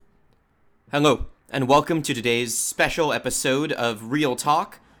Hello, and welcome to today's special episode of Real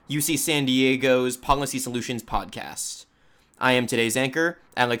Talk, UC San Diego's Policy Solutions podcast. I am today's anchor,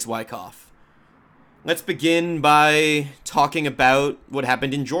 Alex Wyckoff. Let's begin by talking about what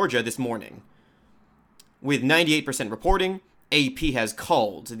happened in Georgia this morning. With 98% reporting, AP has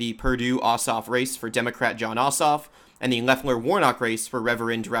called the Perdue-Ossoff race for Democrat Jon Ossoff and the Loeffler-Warnock race for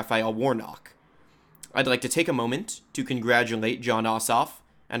Reverend Raphael Warnock. I'd like to take a moment to congratulate Jon Ossoff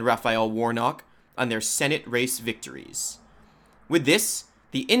and Raphael Warnock on their Senate race victories. With this,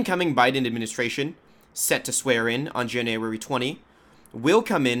 the incoming Biden administration, set to swear in on January 20, will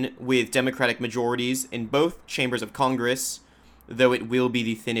come in with Democratic majorities in both chambers of Congress, though it will be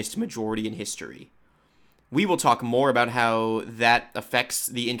the thinnest majority in history. We will talk more about how that affects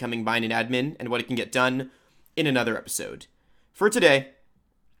the incoming Biden admin and what it can get done in another episode. For today,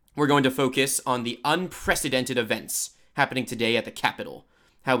 we're going to focus on the unprecedented events happening today at the Capitol,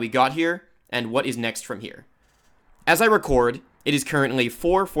 how we got here, and what is next from here. As I record, it is currently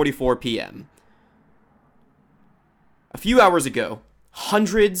 4:44 p.m. A few hours ago,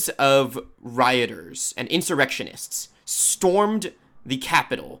 hundreds of rioters and insurrectionists stormed the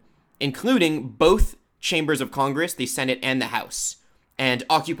Capitol, including both chambers of Congress, the Senate and the House, and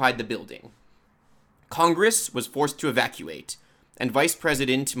occupied the building. Congress was forced to evacuate, and Vice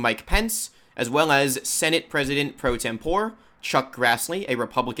President Mike Pence, as well as Senate President pro tempore Chuck Grassley, a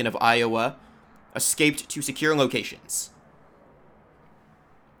Republican of Iowa, escaped to secure locations.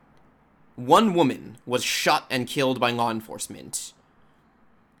 One woman was shot and killed by law enforcement.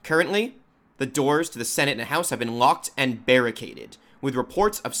 Currently, the doors to the Senate and House have been locked and barricaded, with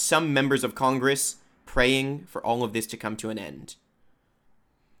reports of some members of Congress praying for all of this to come to an end.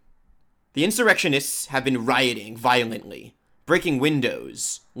 The insurrectionists have been rioting violently, breaking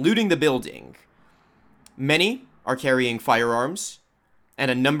windows, looting the building. Many are carrying firearms, and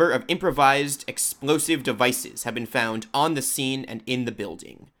a number of improvised explosive devices have been found on the scene and in the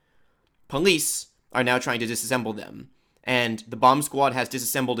building. Police are now trying to disassemble them, and the bomb squad has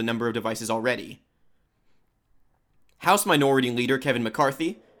disassembled a number of devices already. House Minority Leader Kevin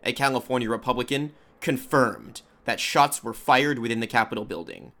McCarthy, a California Republican, confirmed that shots were fired within the Capitol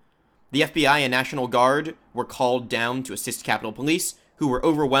building. The FBI and National Guard were called down to assist Capitol Police, who were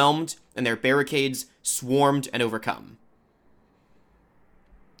overwhelmed and their barricades swarmed and overcome.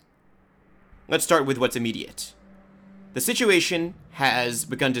 Let's start with what's immediate. The situation has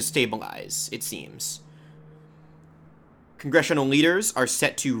begun to stabilize, it seems. Congressional leaders are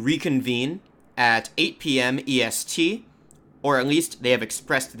set to reconvene at 8 p.m. EST, or at least they have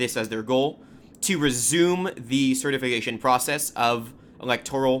expressed this as their goal, to resume the certification process of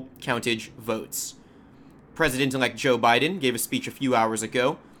electoral countage votes. President-elect Joe Biden gave a speech a few hours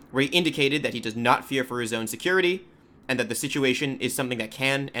ago where he indicated that he does not fear for his own security and that the situation is something that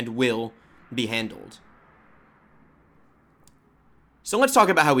can and will be handled. So let's talk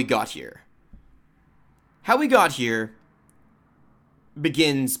about how we got here. How we got here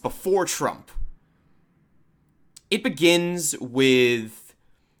begins before Trump. It begins with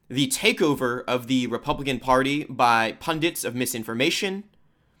the takeover of the Republican Party by pundits of misinformation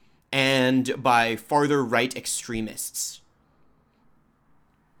and by farther right extremists.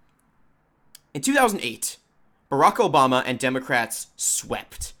 In 2008, Barack Obama and Democrats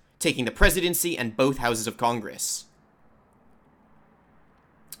swept, taking the presidency and both houses of Congress.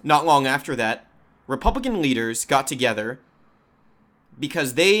 Not long after that, Republican leaders got together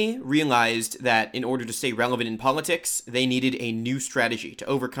because they realized that in order to stay relevant in politics, they needed a new strategy to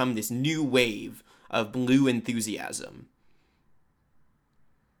overcome this new wave of blue enthusiasm.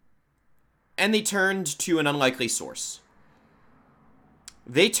 And they turned to an unlikely source.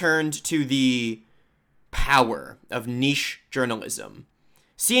 They turned to the power of niche journalism.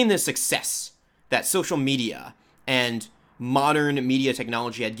 Seeing the success that social media and modern media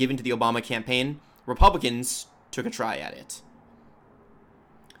technology had given to the Obama campaign, Republicans took a try at it.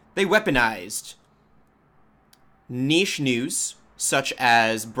 They weaponized niche news, such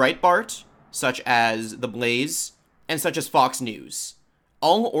as Breitbart, such as The Blaze, and such as Fox News.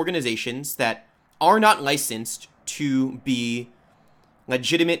 All organizations that are not licensed to be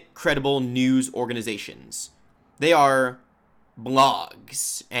legitimate, credible news organizations. They are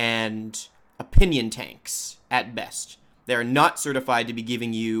blogs and opinion tanks at best. They are not certified to be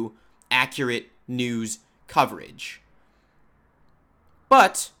giving you accurate news coverage.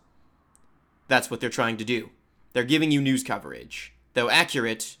 But that's what they're trying to do. They're giving you news coverage, though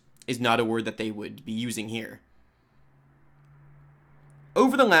accurate is not a word that they would be using here.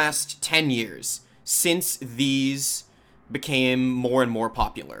 Over the last 10 years, since these became more and more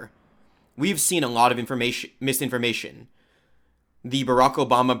popular, we've seen a lot of misinformation the Barack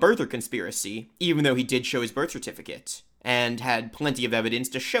Obama birther conspiracy, even though he did show his birth certificate and had plenty of evidence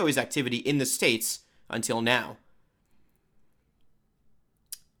to show his activity in the States until now.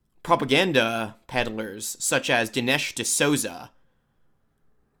 Propaganda peddlers such as Dinesh D'Souza,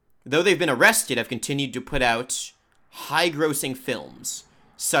 though they've been arrested, have continued to put out high-grossing films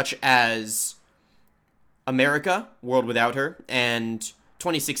such as America, World Without Her, and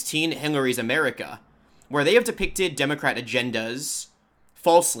 2016, Hillary's America, where they have depicted Democrat agendas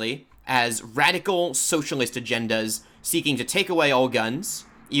falsely as radical socialist agendas seeking to take away all guns,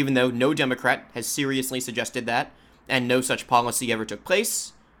 even though no Democrat has seriously suggested that, and no such policy ever took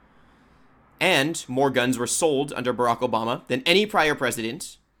place. And more guns were sold under Barack Obama than any prior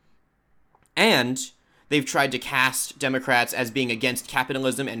president. And they've tried to cast Democrats as being against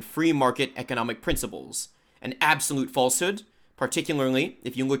capitalism and free market economic principles. An absolute falsehood, particularly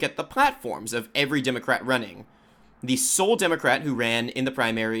if you look at the platforms of every Democrat running. The sole Democrat who ran in the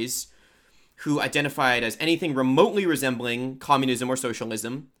primaries, who identified as anything remotely resembling communism or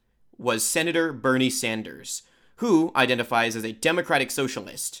socialism, was Senator Bernie Sanders, who identifies as a democratic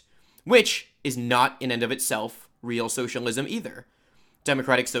socialist, which is not in and of itself real socialism either.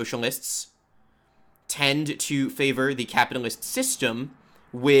 Democratic socialists tend to favor the capitalist system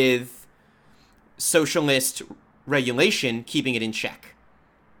with socialist regulation keeping it in check.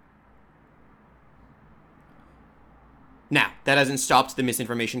 Now, that hasn't stopped the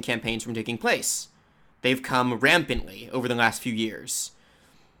misinformation campaigns from taking place. They've come rampantly over the last few years.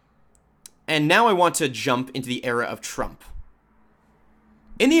 And now I want to jump into the era of Trump.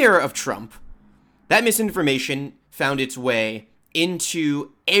 In the era of Trump, that misinformation found its way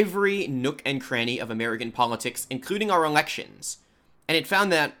into every nook and cranny of American politics, including our elections. And it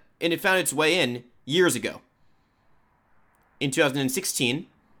found its way in years ago. In 2016,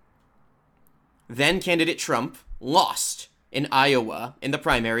 then candidate Trump lost in Iowa in the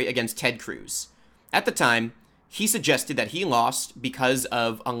primary against Ted Cruz. At the time, he suggested that he lost because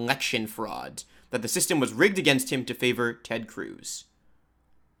of election fraud, that the system was rigged against him to favor Ted Cruz.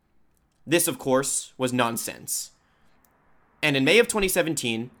 This, of course, was nonsense. And in May of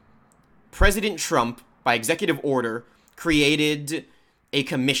 2017, President Trump, by executive order, created a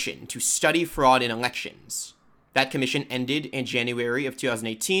commission to study fraud in elections. That commission ended in January of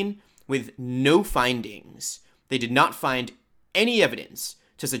 2018 with no findings. They did not find any evidence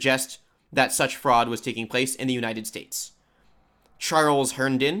to suggest that such fraud was taking place in the United States. Charles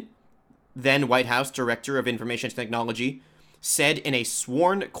Herndon, then White House Director of Information Technology, said in a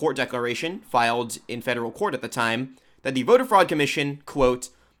sworn court declaration filed in federal court at the time that the Voter Fraud Commission, quote,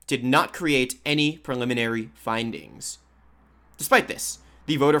 did not create any preliminary findings. Despite this,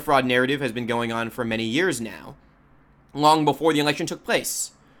 the voter fraud narrative has been going on for many years now. Long before the election took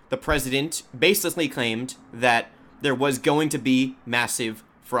place, the president baselessly claimed that there was going to be massive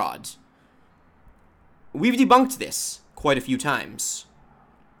fraud. We've debunked this quite a few times.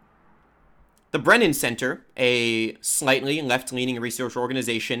 The Brennan Center, a slightly left-leaning research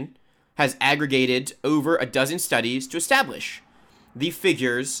organization, has aggregated over a dozen studies to establish the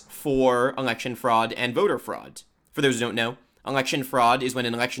figures for election fraud and voter fraud. For those who don't know, election fraud is when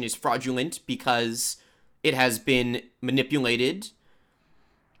an election is fraudulent because it has been manipulated.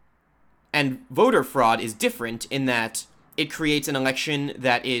 And voter fraud is different in that it creates an election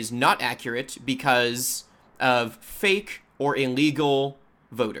that is not accurate because of fake or illegal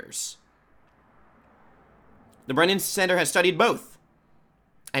voters. The Brennan Center has studied both.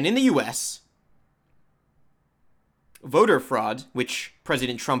 And in the US, voter fraud, which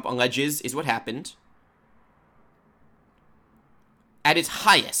President Trump alleges is what happened, at its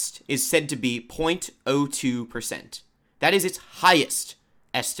highest is said to be 0.02%. That is its highest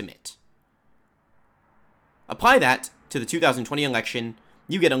estimate. Apply that to the 2020 election,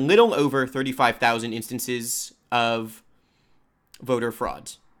 you get a little over 35,000 instances of voter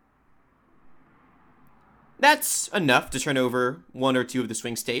fraud. That's enough to turn over one or two of the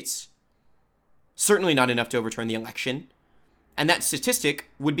swing states. Certainly not enough to overturn the election. And that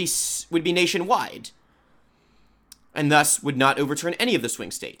statistic would be nationwide, and thus would not overturn any of the swing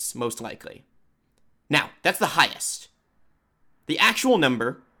states, most likely. Now, that's the highest. The actual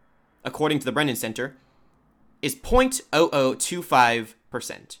number, according to the Brennan Center, is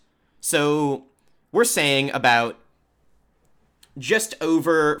 0.0025%. So we're saying about just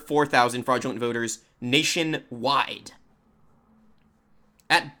over 4,000 fraudulent voters nationwide.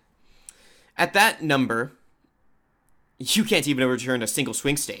 At that number, you can't even overturn a single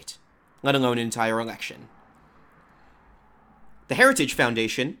swing state, let alone an entire election. The Heritage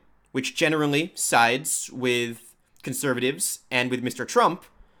Foundation, which generally sides with conservatives and with Mr. Trump,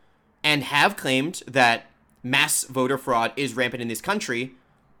 and have claimed that mass voter fraud is rampant in this country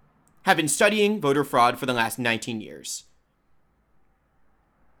have been studying voter fraud for the last 19 years.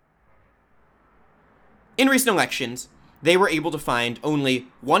 In recent elections, they were able to find only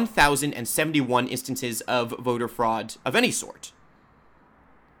 1,071 instances of voter fraud of any sort.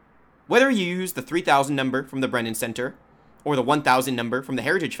 Whether you use the 3,000 number from the Brennan Center or the 1,000 number from the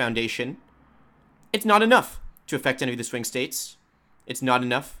Heritage Foundation, it's not enough to affect any of the swing states. It's not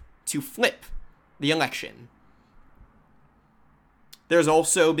enough to flip the election. There's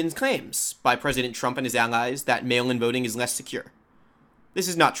also been claims by President Trump and his allies that mail-in voting is less secure. This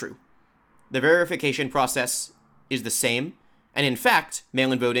is not true. The verification process is the same, and in fact,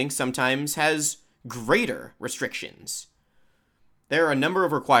 mail-in voting sometimes has greater restrictions. There are a number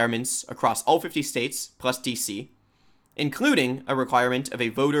of requirements across all 50 states plus DC, including a requirement of a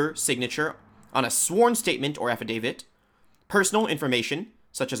voter signature on a sworn statement or affidavit, personal information,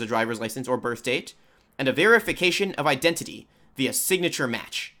 such as a driver's license or birth date, and a verification of identity via signature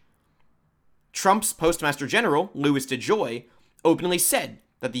match. Trump's Postmaster General, Louis DeJoy, openly said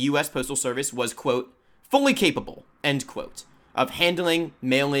that the U.S. Postal Service was, quote, fully capable, end quote, of handling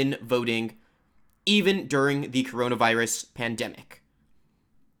mail-in voting even during the coronavirus pandemic.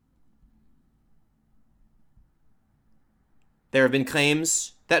 There have been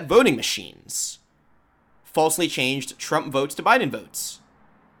claims that voting machines falsely changed Trump votes to Biden votes.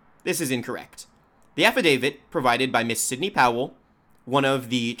 This is incorrect. The affidavit provided by Miss Sidney Powell, one of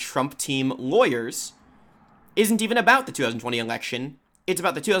the Trump team lawyers, isn't even about the 2020 election. It's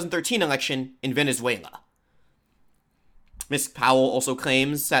about the 2013 election in Venezuela. Ms. Powell also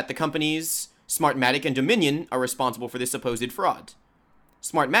claims that the companies Smartmatic and Dominion are responsible for this supposed fraud.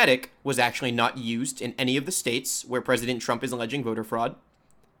 Smartmatic was actually not used in any of the states where President Trump is alleging voter fraud,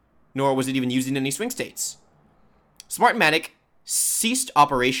 nor was it even used in any swing states. Smartmatic ceased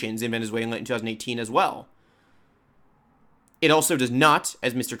operations in Venezuela in 2018 as well. It also does not,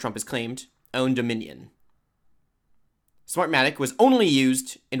 as Mr. Trump has claimed, own Dominion. Smartmatic was only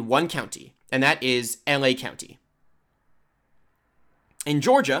used in one county, and that is LA County. In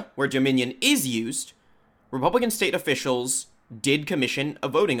Georgia, where Dominion is used, Republican state officials did commission a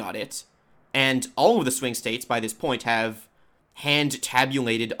voting audit, and all of the swing states by this point have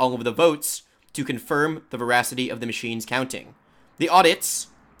hand-tabulated all of the votes to confirm the veracity of the machines counting. The audits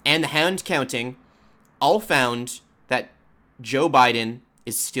and the hand counting all found that Joe Biden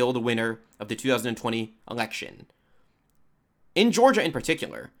is still the winner of the 2020 election. In Georgia in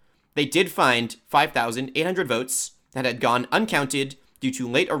particular, they did find 5,800 votes that had gone uncounted due to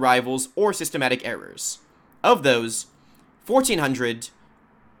late arrivals or systematic errors. Of those, 1,400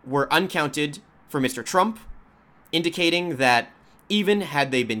 were uncounted for Mr. Trump, indicating that even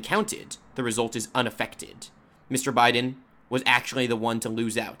had they been counted, the result is unaffected. Mr. Biden was actually the one to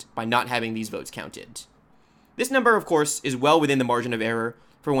lose out by not having these votes counted. This number, of course, is well within the margin of error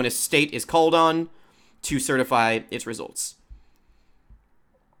for when a state is called on to certify its results.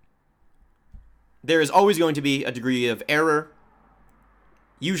 There is always going to be a degree of error.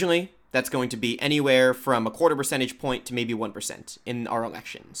 Usually, that's going to be anywhere from a quarter percentage point to maybe 1% in our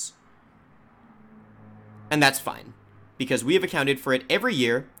elections. And that's fine, because we have accounted for it every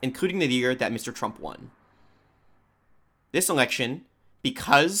year, including the year that Mr. Trump won. This election,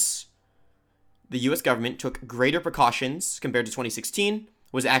 because the U.S. government took greater precautions compared to 2016,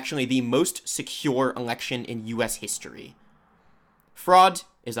 was actually the most secure election in U.S. history. Fraud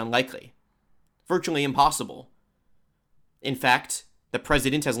is unlikely, virtually impossible. In fact, the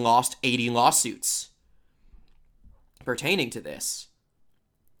president has lost 80 lawsuits pertaining to this.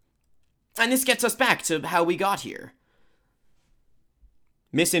 And this gets us back to how we got here.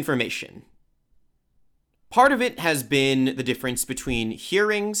 Misinformation. Part of it has been the difference between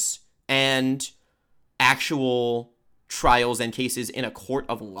hearings and actual trials and cases in a court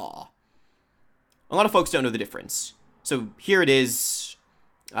of law. A lot of folks don't know the difference. So here it is,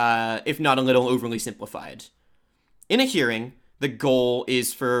 if not a little overly simplified. In a hearing, the goal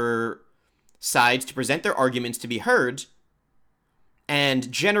is for sides to present their arguments to be heard,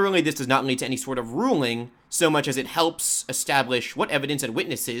 and generally this does not lead to any sort of ruling so much as it helps establish what evidence and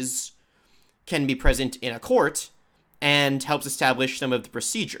witnesses can be present in a court and helps establish some of the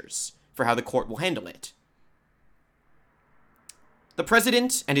procedures for how the court will handle it. The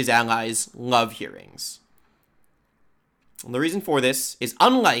president and his allies love hearings. And the reason for this is,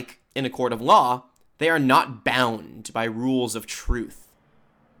 unlike in a court of law, they are not bound by rules of truth.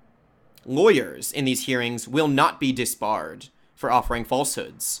 Lawyers in these hearings will not be disbarred for offering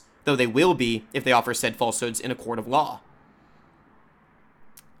falsehoods, though they will be if they offer said falsehoods in a court of law.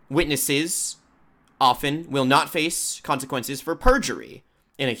 Witnesses often will not face consequences for perjury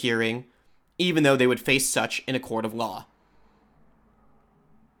in a hearing, even though they would face such in a court of law.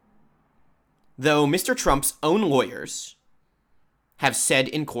 Though Mr. Trump's own lawyers have said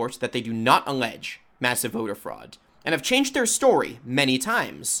in court that they do not allege massive voter fraud, and have changed their story many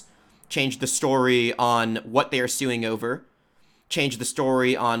times. Changed the story on what they are suing over, changed the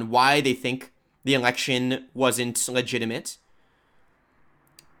story on why they think the election wasn't legitimate.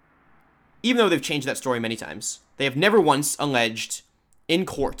 Even though they've changed that story many times, they have never once alleged in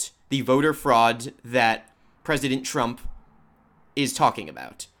court the voter fraud that President Trump is talking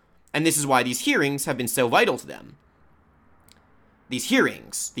about. And this is why these hearings have been so vital to them. These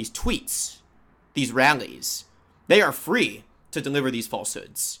hearings, these tweets, these rallies, they are free to deliver these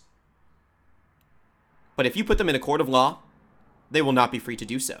falsehoods. But if you put them in a court of law, they will not be free to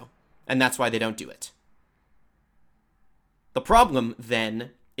do so. And that's why they don't do it. The problem,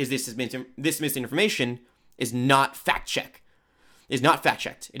 then, is this misinformation is not fact-checked.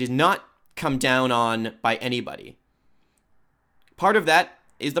 It is not come down on by anybody. Part of that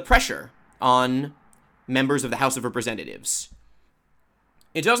is the pressure on members of the House of Representatives.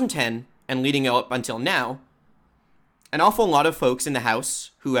 In 2010, and leading up until now, an awful lot of folks in the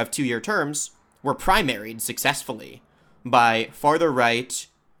House who have 2-year terms were primaried successfully by farther-right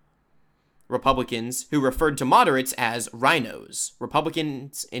Republicans who referred to moderates as rhinos,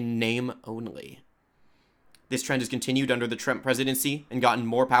 Republicans in name only. This trend has continued under the Trump presidency and gotten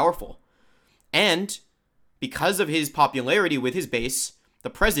more powerful. And because of his popularity with his base, the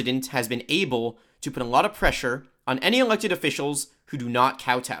president has been able to put a lot of pressure on any elected officials who do not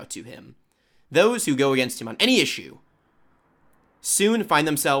kowtow to him. Those who go against him on any issue soon find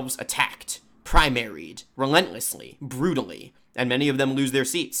themselves attacked, primaried, relentlessly, brutally, and many of them lose their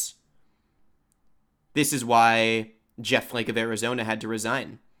seats. This is why Jeff Flake of Arizona had to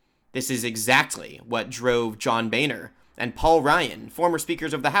resign. This is exactly what drove John Boehner and Paul Ryan, former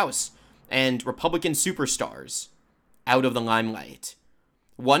speakers of the House, and Republican superstars, out of the limelight.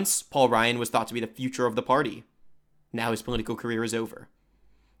 Once, Paul Ryan was thought to be the future of the party. Now his political career is over.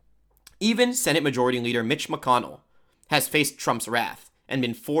 Even Senate Majority Leader Mitch McConnell has faced Trump's wrath and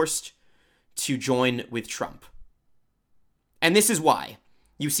been forced to join with Trump. And this is why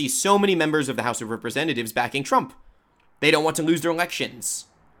you see so many members of the House of Representatives backing Trump. They don't want to lose their elections.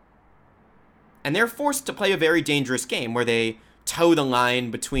 And they're forced to play a very dangerous game where they toe the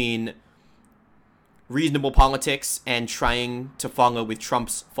line between reasonable politics and trying to follow with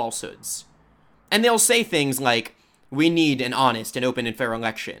Trump's falsehoods. And they'll say things like, we need an honest and open and fair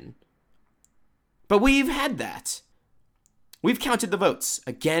election. But we've had that. We've counted the votes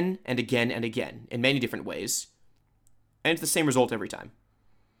again and again and again in many different ways. And it's the same result every time.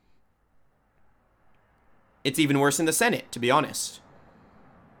 It's even worse in the Senate, to be honest.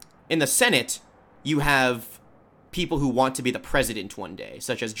 In the Senate, you have people who want to be the president one day,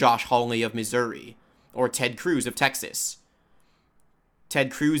 such as Josh Hawley of Missouri or Ted Cruz of Texas.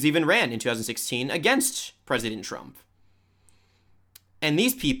 Ted Cruz even ran in 2016 against President Trump. And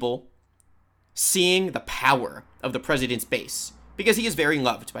these people, seeing the power of the president's base, because he is very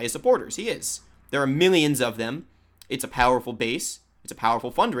loved by his supporters, he is. There are millions of them. It's a powerful base. It's a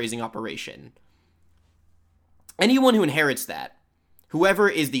powerful fundraising operation. Anyone who inherits that, whoever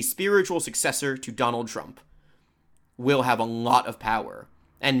is the spiritual successor to Donald Trump, will have a lot of power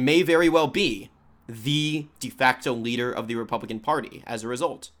and may very well be the de facto leader of the Republican Party as a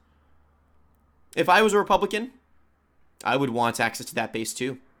result. If I was a Republican, I would want access to that base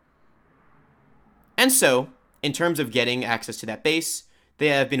too. And so, in terms of getting access to that base, they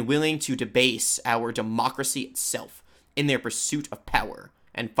have been willing to debase our democracy itself in their pursuit of power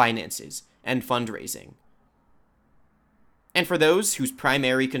and finances and fundraising. And for those whose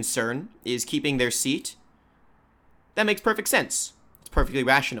primary concern is keeping their seat, that makes perfect sense. It's perfectly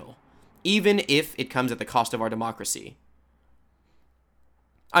rational, even if it comes at the cost of our democracy.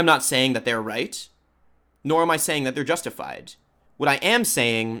 I'm not saying that they're right, nor am I saying that they're justified. What I am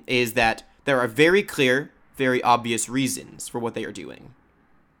saying is that there are very clear, very obvious reasons for what they are doing.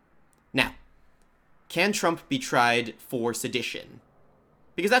 Now, can Trump be tried for sedition?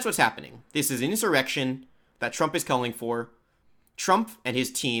 Because that's what's happening. This is an insurrection that Trump is calling for. Trump and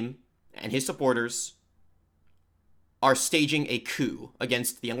his team and his supporters are staging a coup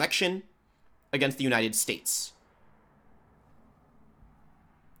against the election, against the United States.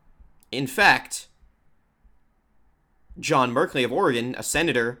 In fact, John Merkley of Oregon, a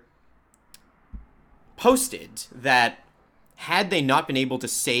senator, posted that had they not been able to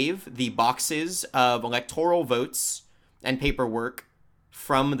save the boxes of electoral votes and paperwork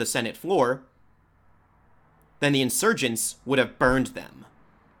from the Senate floor, then the insurgents would have burned them.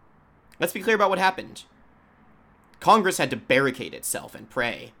 Let's be clear about what happened. Congress had to barricade itself and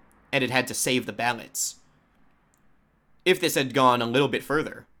pray and it had to save the ballots. If this had gone a little bit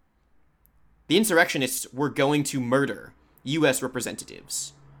further, the insurrectionists were going to murder U.S.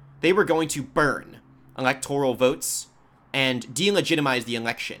 representatives. They were going to burn electoral votes and delegitimize the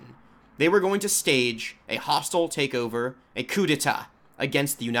election. They were going to stage a hostile takeover, a coup d'etat,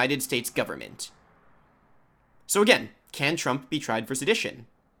 against the United States government. So again, can Trump be tried for sedition?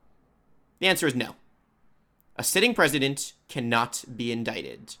 The answer is no. A sitting president cannot be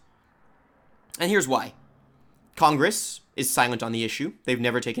indicted. And here's why. Congress is silent on the issue. They've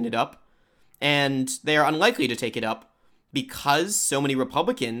never taken it up. And they are unlikely to take it up because so many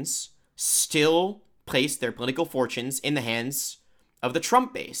Republicans still place their political fortunes in the hands of the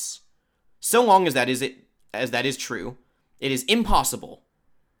Trump base. So long as that is true, it is impossible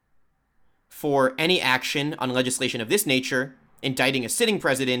for any action on legislation of this nature, indicting a sitting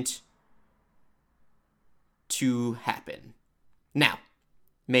president, to happen. Now,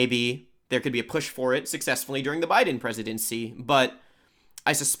 maybe there could be a push for it successfully during the Biden presidency, but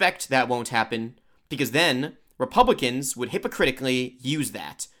I suspect that won't happen because then Republicans would hypocritically use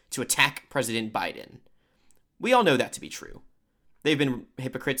that to attack President Biden. We all know that to be true. They've been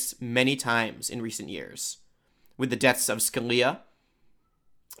hypocrites many times in recent years, with the deaths of Scalia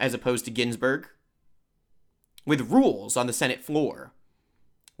as opposed to Ginsburg, with rules on the Senate floor,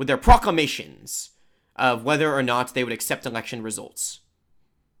 with their proclamations of whether or not they would accept election results.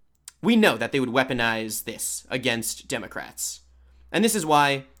 We know that they would weaponize this against Democrats, and this is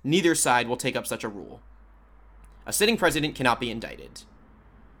why neither side will take up such a rule. A sitting president cannot be indicted.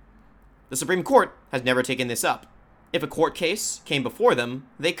 The Supreme Court has never taken this up. If a court case came before them,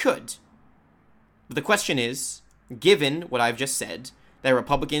 they could. But the question is, given what I've just said, that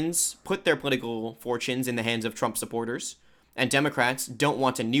Republicans put their political fortunes in the hands of Trump supporters, and Democrats don't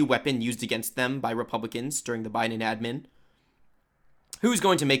want a new weapon used against them by Republicans during the Biden admin, who's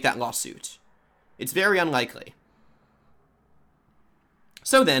going to make that lawsuit? It's very unlikely.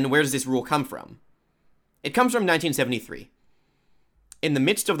 So then, where does this rule come from? It comes from 1973. In the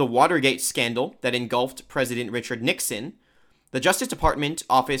midst of the Watergate scandal that engulfed President Richard Nixon, the Justice Department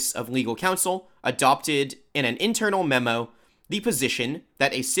Office of Legal Counsel adopted in an internal memo the position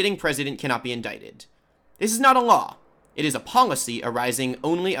that a sitting president cannot be indicted. This is not a law. It is a policy arising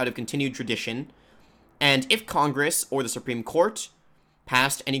only out of continued tradition, and if Congress or the Supreme Court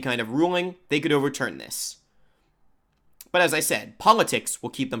passed any kind of ruling, they could overturn this. But as I said, politics will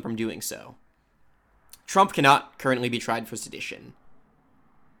keep them from doing so. Trump cannot currently be tried for sedition.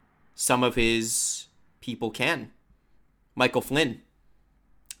 Some of his people can. Michael Flynn.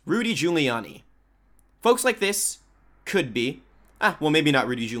 Rudy Giuliani. Folks like this could be. Well, maybe not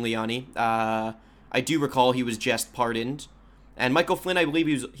Rudy Giuliani. I do recall he was just pardoned. And Michael Flynn, I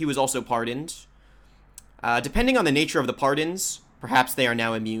believe he was also pardoned. Depending on the nature of the pardons, perhaps they are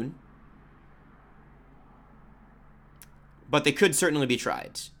now immune. But they could certainly be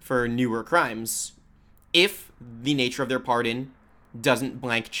tried for newer crimes if the nature of their pardon doesn't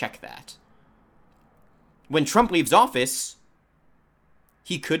blank check that. When Trump leaves office,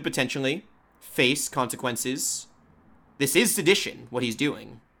 he could potentially face consequences. This is sedition, what he's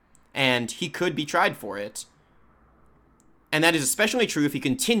doing, and he could be tried for it. And that is especially true if he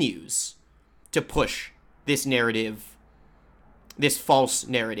continues to push this narrative, this false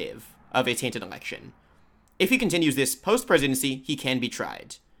narrative of a tainted election. If he continues this post-presidency, he can be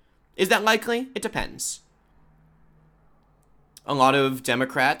tried. Is that likely? It depends. A lot of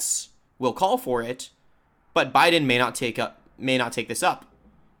Democrats will call for it, but Biden may not take this up.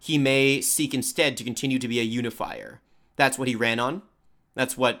 He may seek instead to continue to be a unifier. That's what he ran on.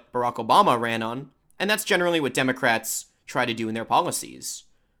 That's what Barack Obama ran on. And that's generally what Democrats try to do in their policies.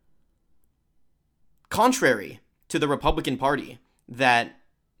 Contrary to the Republican Party that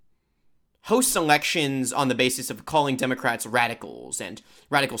hosts elections on the basis of calling Democrats radicals and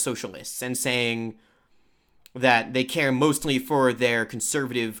radical socialists and saying that they care mostly for their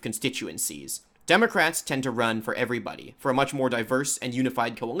conservative constituencies. Democrats tend to run for everybody, for a much more diverse and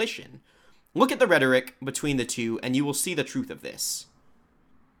unified coalition. Look at the rhetoric between the two, and you will see the truth of this.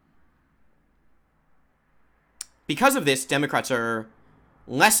 Because of this, Democrats are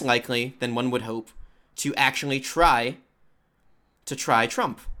less likely than one would hope to actually try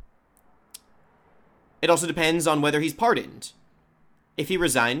Trump. It also depends on whether he's pardoned. If he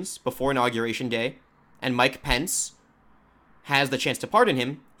resigns before Inauguration Day, and Mike Pence has the chance to pardon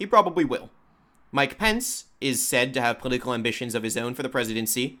him, he probably will. Mike Pence is said to have political ambitions of his own for the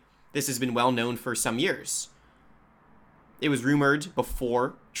presidency. This has been well known for some years. It was rumored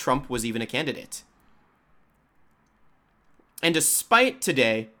before Trump was even a candidate. And despite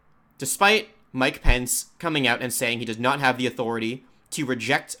Mike Pence coming out and saying he does not have the authority to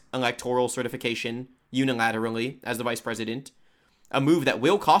reject electoral certification unilaterally as the vice president, a move that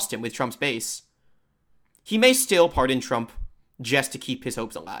will cost him with Trump's base, he may still pardon Trump just to keep his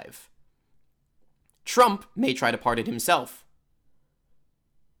hopes alive. Trump may try to pardon himself.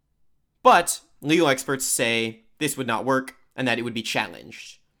 But legal experts say this would not work and that it would be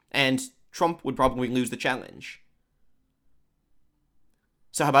challenged, and Trump would probably lose the challenge.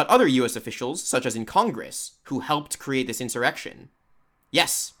 So how about other US officials, such as in Congress, who helped create this insurrection?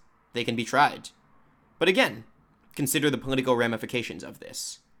 Yes, they can be tried. But again, consider the political ramifications of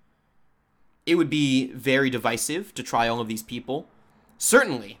this. It would be very divisive to try all of these people.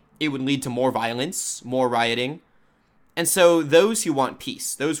 Certainly, it would lead to more violence, more rioting. And so those who want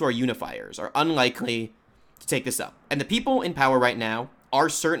peace, those who are unifiers, are unlikely to take this up. And the people in power right now are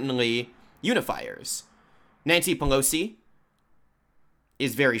certainly unifiers. Nancy Pelosi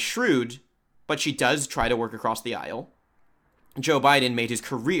is very shrewd, but she does try to work across the aisle. Joe Biden made his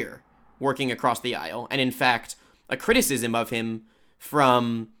career working across the aisle, and in fact, a criticism of him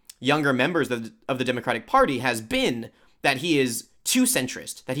from younger members of the Democratic Party has been that he is too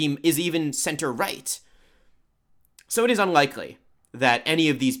centrist, that he is even center-right. So it is unlikely that any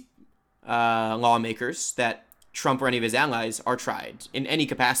of these lawmakers, that Trump or any of his allies, are tried in any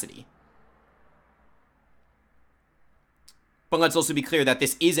capacity. But let's also be clear that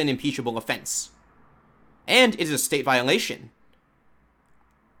this is an impeachable offense. And it is a state violation.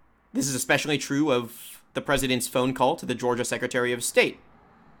 This is especially true of the president's phone call to the Georgia Secretary of State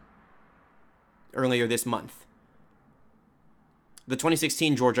earlier this month. The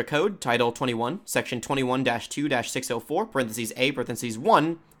 2016 Georgia Code, Title 21, Section 21-2-604, parentheses A, parentheses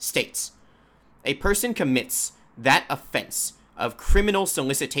 1, states, a person commits that offense of criminal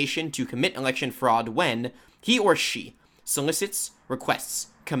solicitation to commit election fraud when he or she solicits, requests,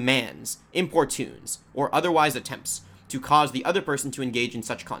 commands, importunes, or otherwise attempts to cause the other person to engage in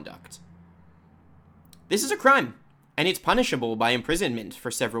such conduct. This is a crime, and it's punishable by imprisonment for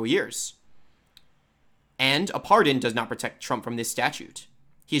several years. And a pardon does not protect Trump from this statute.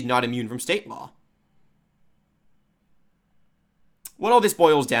 He is not immune from state law. What all this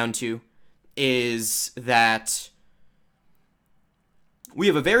boils down to is that we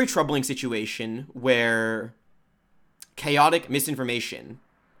have a very troubling situation where chaotic misinformation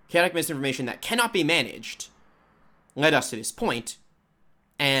that cannot be managed, led us to this point,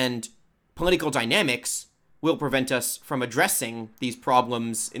 and political dynamics will prevent us from addressing these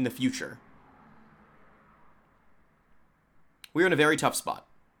problems in the future. We're in a very tough spot.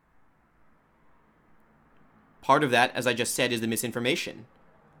 Part of that, as I just said, is the misinformation.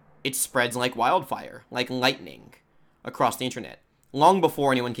 It spreads like wildfire, like lightning, across the internet. Long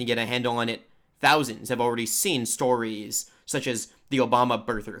before anyone can get a handle on it, thousands have already seen stories such as the Obama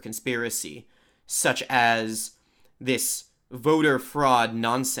birther conspiracy, such as this voter fraud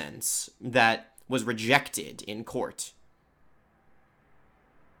nonsense that was rejected in court.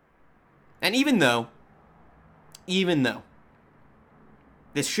 And even though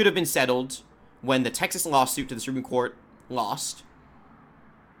this should have been settled when the Texas lawsuit to the Supreme Court lost,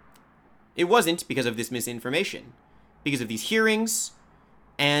 it wasn't because of this misinformation, because of these hearings,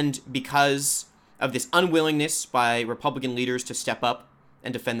 and because of this unwillingness by Republican leaders to step up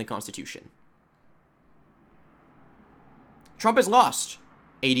and defend the Constitution. Trump has lost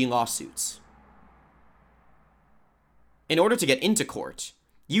 80 lawsuits. In order to get into court,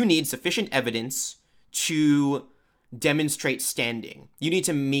 you need sufficient evidence to demonstrate standing. You need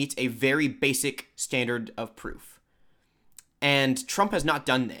to meet a very basic standard of proof. And Trump has not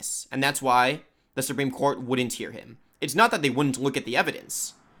done this, and that's why the Supreme Court wouldn't hear him. It's not that they wouldn't look at the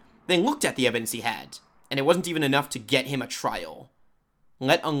evidence. They looked at the evidence he had, and it wasn't even enough to get him a trial,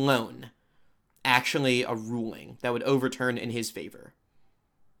 let alone actually a ruling that would overturn in his favor.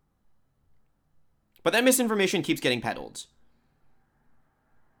 But that misinformation keeps getting peddled.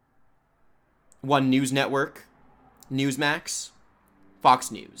 One news network, Newsmax,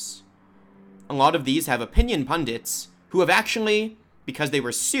 Fox News. A lot of these have opinion pundits who have actually, because they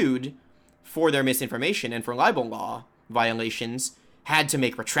were sued for their misinformation and for libel law violations, had to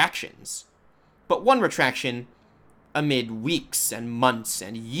make retractions. But one retraction amid weeks and months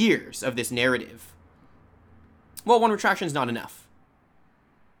and years of this narrative. Well, one retraction's not enough.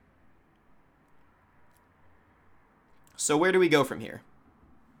 So where do we go from here?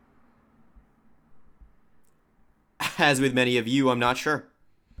 As with many of you, I'm not sure.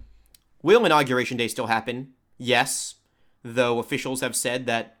 Will Inauguration Day still happen? Yes, though officials have said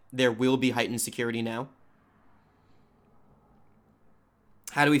that there will be heightened security now.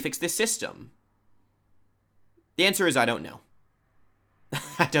 How do we fix this system? The answer is I don't know.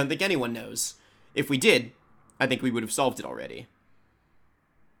 I don't think anyone knows. If we did, I think we would have solved it already.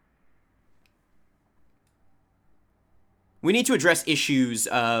 We need to address issues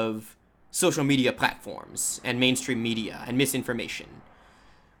of social media platforms and mainstream media and misinformation.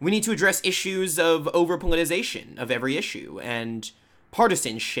 We need to address issues of over-politicization of every issue and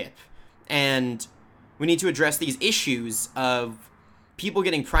partisanship. And we need to address these issues of people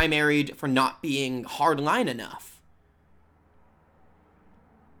getting primaried for not being hardline enough.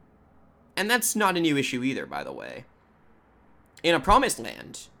 And that's not a new issue either, by the way. In A Promised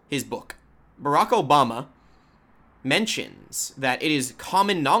Land, his book, Barack Obama mentions that it is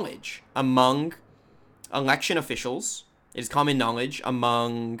common knowledge among election officials, it is common knowledge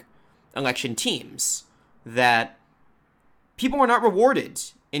among election teams that people were not rewarded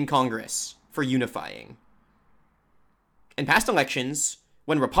in Congress for unifying. In past elections,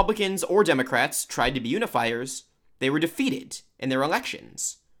 when Republicans or Democrats tried to be unifiers, they were defeated in their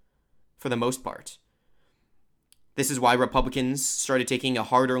elections, for the most part. This is why Republicans started taking a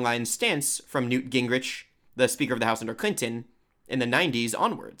harder line stance from Newt Gingrich, the Speaker of the House under Clinton, in the 90s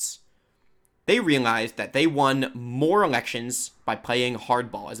onwards. They realized that they won more elections by playing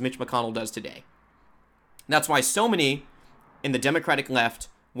hardball, as Mitch McConnell does today. That's why so many in the Democratic left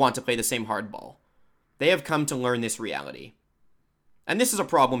want to play the same hardball. They have come to learn this reality. And this is a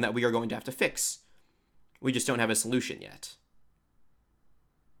problem that we are going to have to fix. We just don't have a solution yet.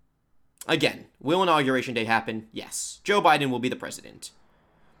 Again, will Inauguration Day happen? Yes. Joe Biden will be the president.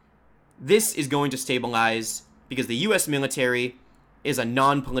 This is going to stabilize because the U.S. military is a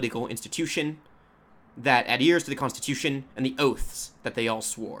non-political institution that adheres to the Constitution and the oaths that they all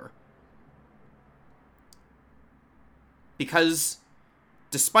swore. Because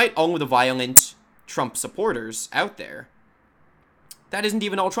despite all of the violent Trump supporters out there, that isn't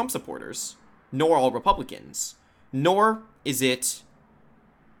even all Trump supporters, nor all Republicans, nor is it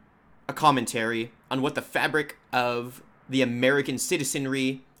a commentary on what the fabric of the American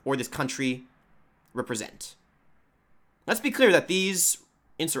citizenry or this country represent. Let's be clear that these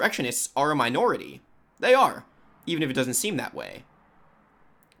insurrectionists are a minority. They are, even if it doesn't seem that way.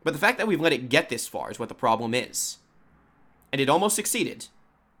 But the fact that we've let it get this far is what the problem is. And it almost succeeded.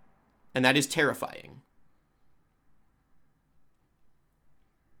 And that is terrifying.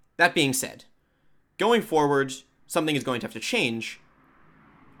 That being said, going forward, something is going to have to change.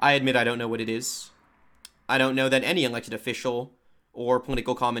 I admit I don't know what it is. I don't know that any elected official or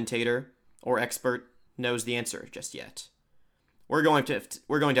political commentator or expert knows the answer just yet. We're going to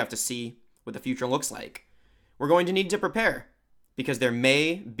have to see what the future looks like. We're going to need to prepare because there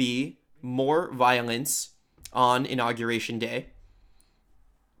may be more violence on Inauguration Day,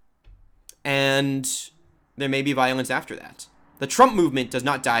 and there may be violence after that. The Trump movement does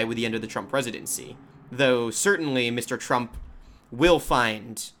not die with the end of the Trump presidency, though certainly Mr. Trump will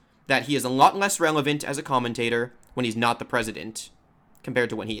find that he is a lot less relevant as a commentator when he's not the president compared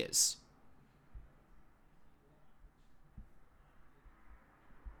to when he is.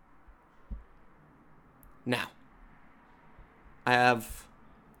 Now, I have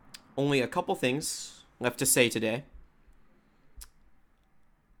only a couple things left to say today.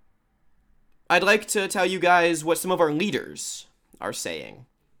 I'd like to tell you guys what some of our leaders are saying.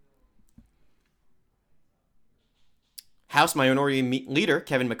 House Minority Leader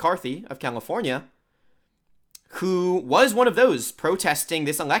Kevin McCarthy of California, who was one of those protesting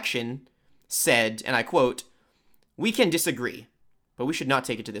this election, said, and I quote, "We can disagree, but we should not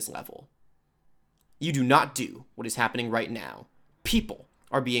take it to this level. You do not do what is happening right now. People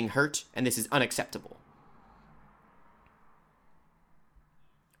are being hurt, and this is unacceptable."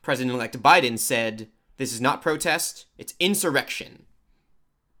 President-elect Biden said, "This is not protest, it's insurrection."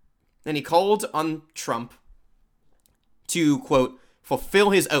 And he called on Trump to, quote, "fulfill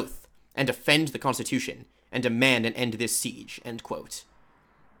his oath and defend the Constitution and demand an end to this siege," end quote.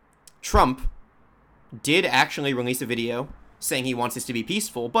 Trump did actually release a video saying he wants this to be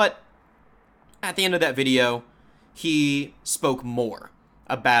peaceful, but at the end of that video, he spoke more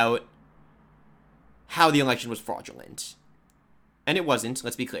about how the election was fraudulent. And it wasn't,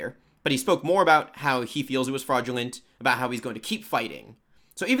 let's be clear. But he spoke more about how he feels it was fraudulent, about how he's going to keep fighting.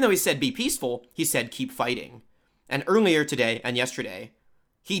 So even though he said be peaceful, he said keep fighting. And earlier today and yesterday,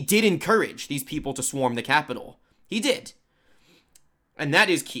 he did encourage these people to swarm the Capitol. He did. And that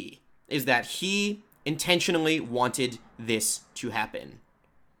is key, is that he intentionally wanted this to happen.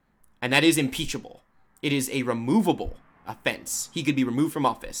 And that is impeachable. It is a removable offense. He could be removed from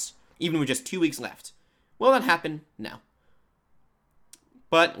office, even with just 2 weeks left. Will that happen? No.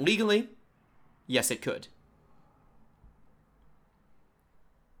 But legally, yes, it could.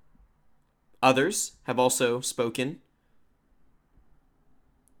 Others have also spoken.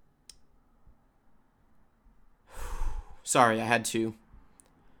 Sorry, I had to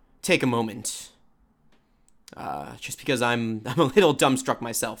take a moment. just because I'm a little dumbstruck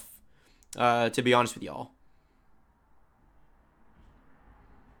myself, to be honest with y'all.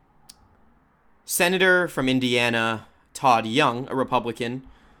 Senator from Indiana, Todd Young, a Republican,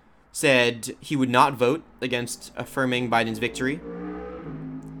 said he would not vote against affirming Biden's victory,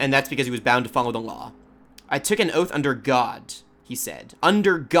 and that's because he was bound to follow the law. I took an oath under God, he said.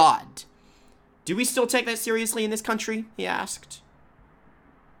 Under God. Do we still take that seriously in this country? He asked.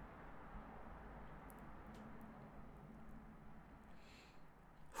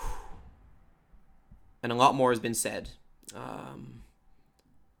 And a lot more has been said.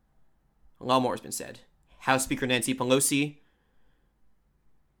 House Speaker Nancy Pelosi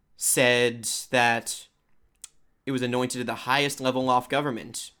said that it was anointed at the highest level of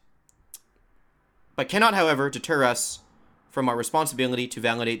government, but cannot, however, deter us from our responsibility to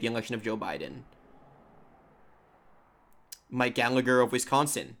validate the election of Joe Biden. Mike Gallagher of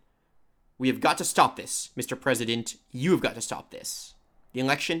Wisconsin. We have got to stop this, Mr. President. You have got to stop this. The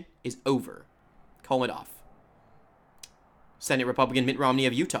election is over. Call it off. Senate Republican Mitt Romney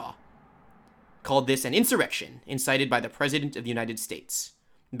of Utah called this an insurrection incited by the President of the United States.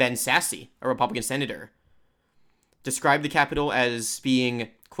 Ben Sasse, a Republican senator, described the Capitol as being,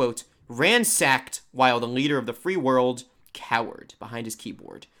 quote, ransacked while the leader of the free world cowered behind his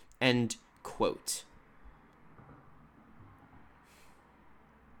keyboard, end quote.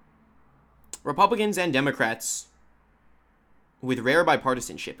 Republicans and Democrats, with rare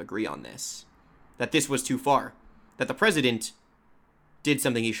bipartisanship, agree on this, that this was too far, that the president did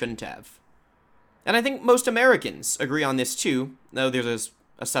something he shouldn't have. And I think most Americans agree on this too, though there's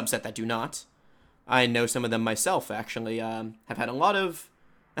a subset that do not. I know some of them myself, actually, have had a lot of,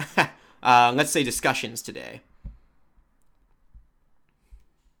 let's say, discussions today.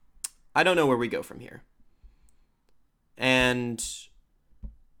 I don't know where we go from here. And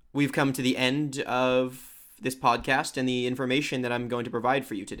we've come to the end of this podcast and the information that I'm going to provide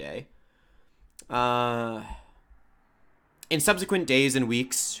for you today. In subsequent days and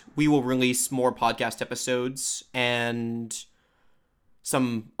weeks, we will release more podcast episodes and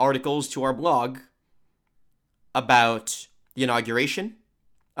some articles to our blog about the inauguration,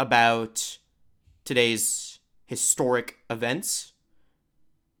 about today's historic events,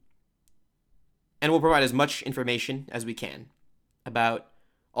 and we'll provide as much information as we can about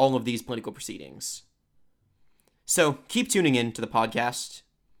all of these political proceedings. So keep tuning in to the podcast.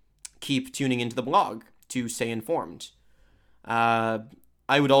 Keep tuning into the blog to stay informed. I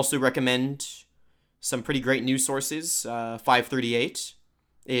would also recommend some pretty great news sources. 538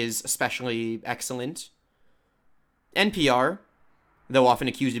 is especially excellent. NPR, though often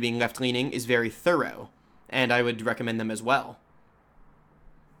accused of being left-leaning, is very thorough, and I would recommend them as well.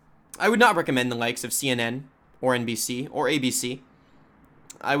 I would not recommend the likes of CNN or NBC or ABC.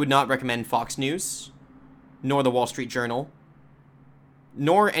 I would not recommend Fox News, nor the Wall Street Journal,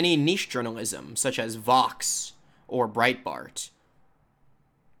 nor any niche journalism such as Vox or Breitbart,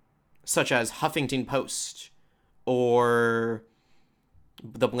 such as Huffington Post or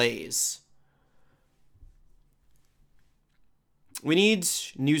The Blaze. We need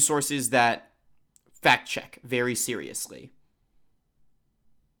news sources that fact check very seriously.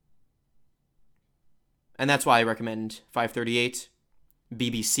 And that's why I recommend 538,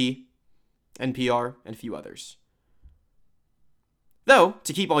 BBC, NPR, and a few others. Though,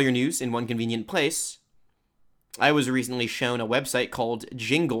 to keep all your news in one convenient place, I was recently shown a website called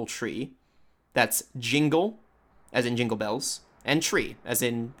Jingle Tree. That's jingle, as in jingle bells, and tree, as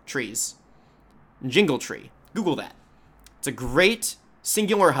in trees. Jingle Tree. Google that. It's a great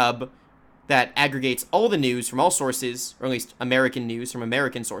singular hub that aggregates all the news from all sources, or at least American news from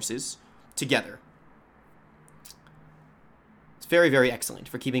American sources, together. It's very, very excellent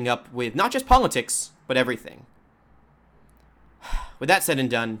for keeping up with not just politics, but everything. With that said and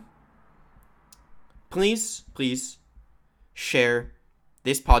done, please share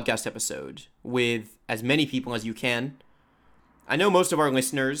this podcast episode with as many people as you can. I know most of our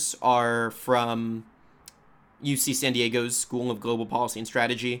listeners are from UC San Diego's School of Global Policy and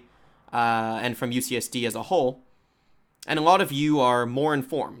Strategy, and from UCSD as a whole. And a lot of you are more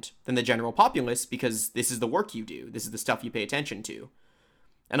informed than the general populace because this is the work you do. This is the stuff you pay attention to.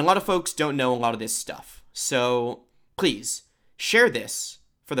 And a lot of folks don't know a lot of this stuff. So please share this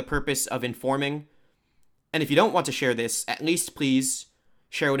for the purpose of informing. And if you don't want to share this, at least please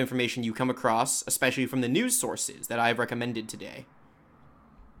share what information you come across, especially from the news sources that I've recommended today.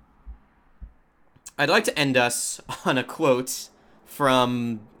 I'd like to end us on a quote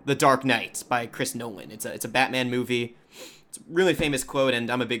from The Dark Knight by Chris Nolan. It's a Batman movie. It's a really famous quote, and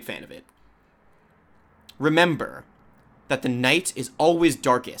I'm a big fan of it. Remember that the night is always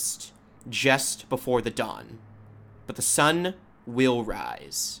darkest just before the dawn, but the sun will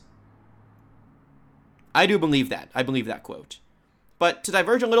rise. I do believe that. I believe that quote. But to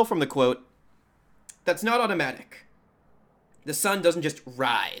diverge a little from the quote, that's not automatic. The sun doesn't just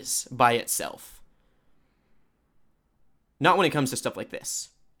rise by itself. Not when it comes to stuff like this.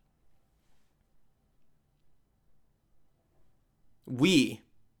 We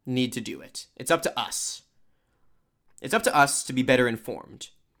need to do it. It's up to us. It's up to us to be better informed,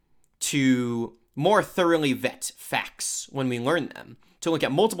 to more thoroughly vet facts when we learn them, to look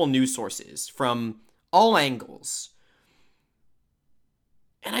at multiple news sources from all angles.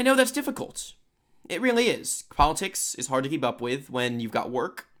 And I know that's difficult. It really is. Politics is hard to keep up with when you've got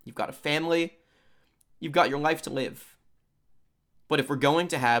work, you've got a family, you've got your life to live. But if we're going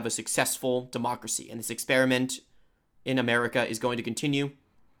to have a successful democracy, and this experiment in America is going to continue,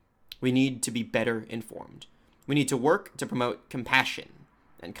 we need to be better informed. We need to work to promote compassion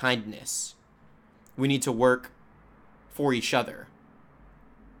and kindness. We need to work for each other.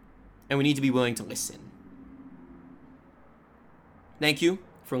 And we need to be willing to listen. Thank you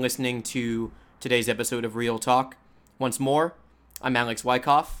for listening to today's episode of Real Talk. Once more, I'm Alex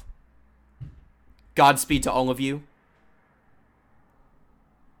Wyckoff. Godspeed to all of you.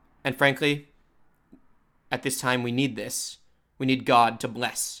 And frankly, at this time we need this. We need God to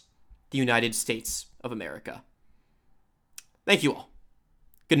bless the United States of America. Thank you all.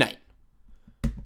 Good night.